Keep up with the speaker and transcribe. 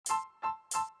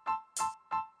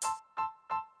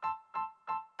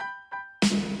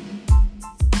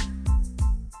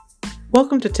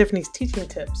Welcome to Tiffany's Teaching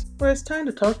Tips, where it's time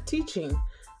to talk teaching.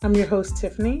 I'm your host,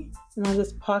 Tiffany, and on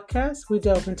this podcast, we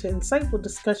delve into insightful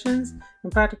discussions and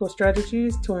practical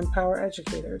strategies to empower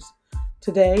educators.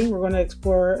 Today, we're going to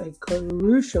explore a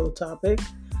crucial topic,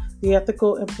 the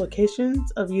ethical implications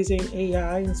of using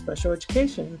AI in special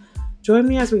education. Join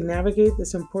me as we navigate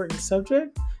this important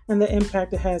subject and the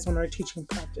impact it has on our teaching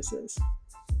practices.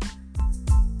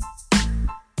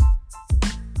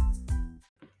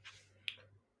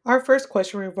 Our first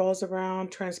question revolves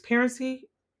around transparency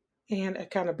and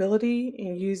accountability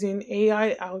in using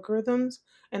AI algorithms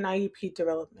and IEP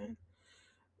development.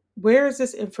 Where is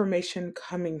this information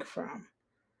coming from?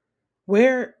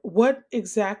 What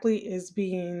exactly is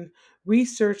being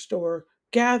researched or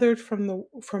gathered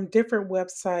from different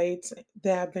websites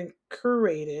that have been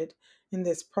curated in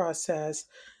this process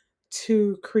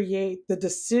to create the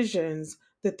decisions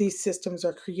that these systems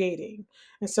are creating.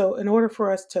 And so in order for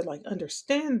us to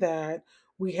understand that,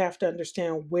 we have to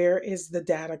understand where is the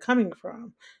data coming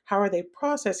from? How are they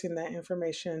processing that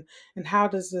information? And how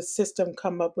does the system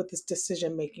come up with this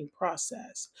decision-making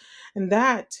process? And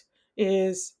that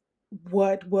is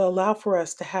what will allow for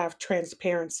us to have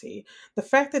transparency. The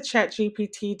fact that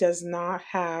ChatGPT does not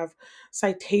have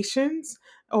citations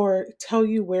or tell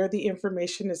you where the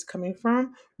information is coming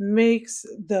from makes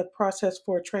the process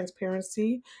for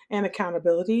transparency and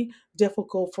accountability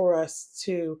difficult for us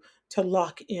to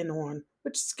lock in on,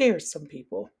 which scares some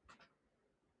people.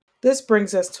 This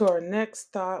brings us to our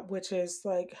next thought, which is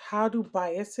how do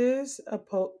biases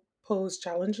pose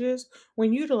challenges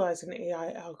when utilizing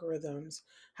AI algorithms?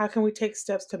 How can we take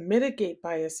steps to mitigate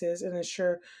biases and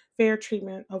ensure fair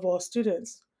treatment of all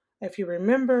students? If you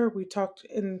remember, we talked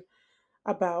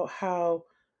about how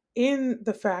in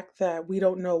the fact that we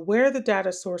don't know where the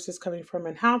data source is coming from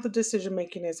and how the decision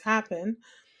making has happened,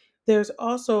 there's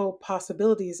also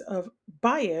possibilities of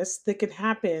bias that can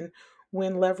happen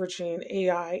when leveraging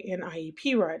AI in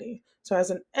IEP writing. So,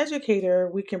 as an educator,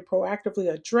 we can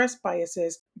proactively address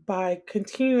biases by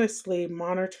continuously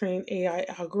monitoring AI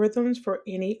algorithms for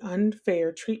any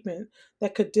unfair treatment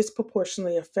that could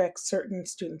disproportionately affect certain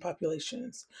student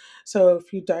populations. So,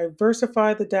 if you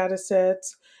diversify the data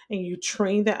sets and you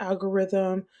train the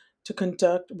algorithm to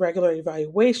conduct regular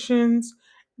evaluations,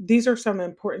 these are some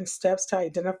important steps to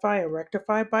identify and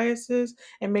rectify biases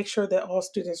and make sure that all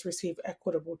students receive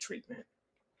equitable treatment.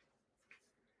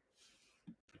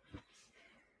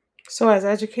 So, as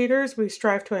educators, we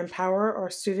strive to empower our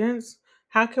students.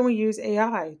 How can we use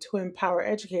AI to empower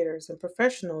educators and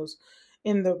professionals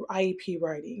in the IEP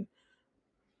writing?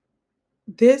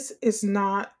 This is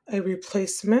not a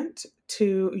replacement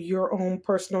to your own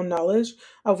personal knowledge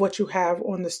of what you have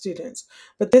on the students,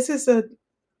 but the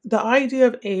idea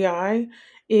of AI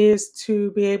is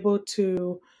to be able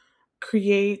to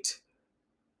create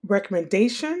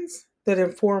recommendations that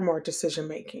inform our decision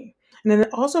making. And then it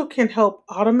also can help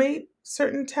automate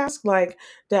certain tasks like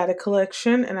data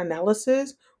collection and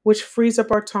analysis, which frees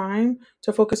up our time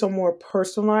to focus on more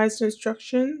personalized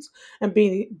instructions and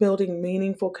building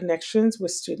meaningful connections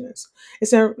with students.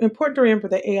 It's important to remember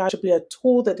that AI should be a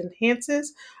tool that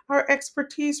enhances our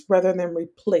expertise rather than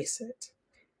replace it.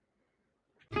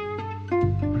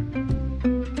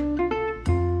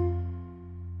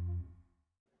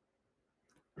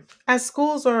 As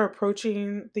schools are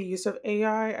approaching the use of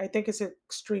AI, I think it's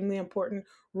extremely important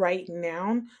right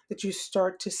now that you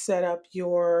start to set up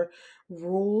your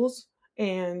rules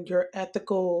and your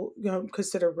ethical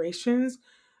considerations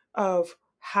of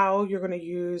how you're going to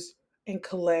use and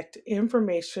collect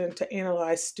information to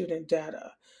analyze student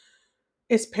data.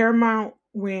 It's paramount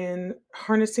when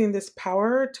harnessing this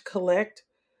power to collect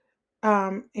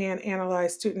and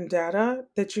analyze student data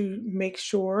that you make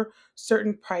sure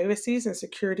certain privacies and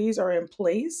securities are in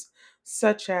place,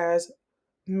 such as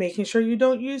making sure you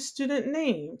don't use student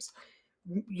names.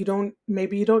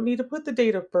 Maybe you don't need to put the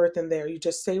date of birth in there. You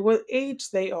just say what age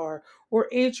they are, or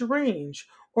age range,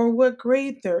 or what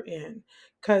grade they're in,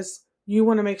 because you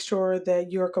want to make sure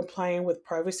that you're complying with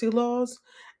privacy laws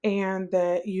and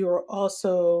that you're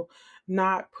also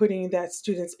not putting that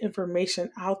student's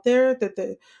information out there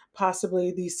that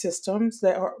possibly these systems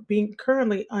that are being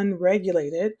currently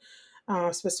unregulated,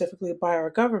 specifically by our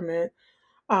government,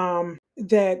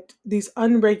 that these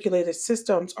unregulated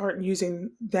systems aren't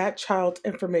using that child's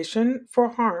information for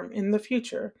harm in the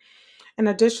future. And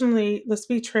additionally, let's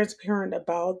be transparent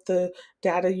about the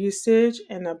data usage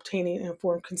and obtaining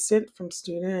informed consent from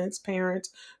students, parents,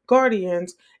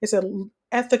 guardians. It's an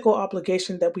ethical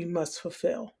obligation that we must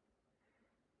fulfill.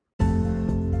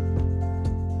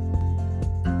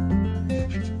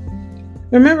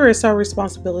 Remember, it's our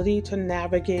responsibility to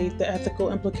navigate the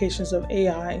ethical implications of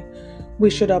AI We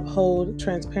should uphold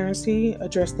transparency,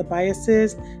 address the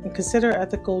biases, and consider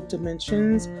ethical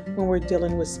dimensions when we're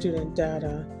dealing with student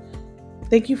data.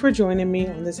 Thank you for joining me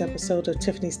on this episode of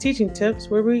Tiffany's Teaching Tips,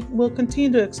 where we will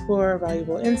continue to explore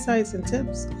valuable insights and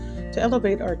tips to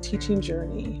elevate our teaching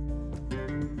journey.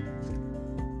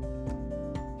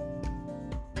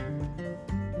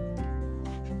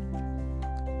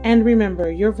 And remember,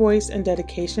 your voice and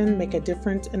dedication make a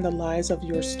difference in the lives of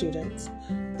your students.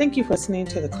 Thank you for listening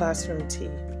to the Classroom Tea.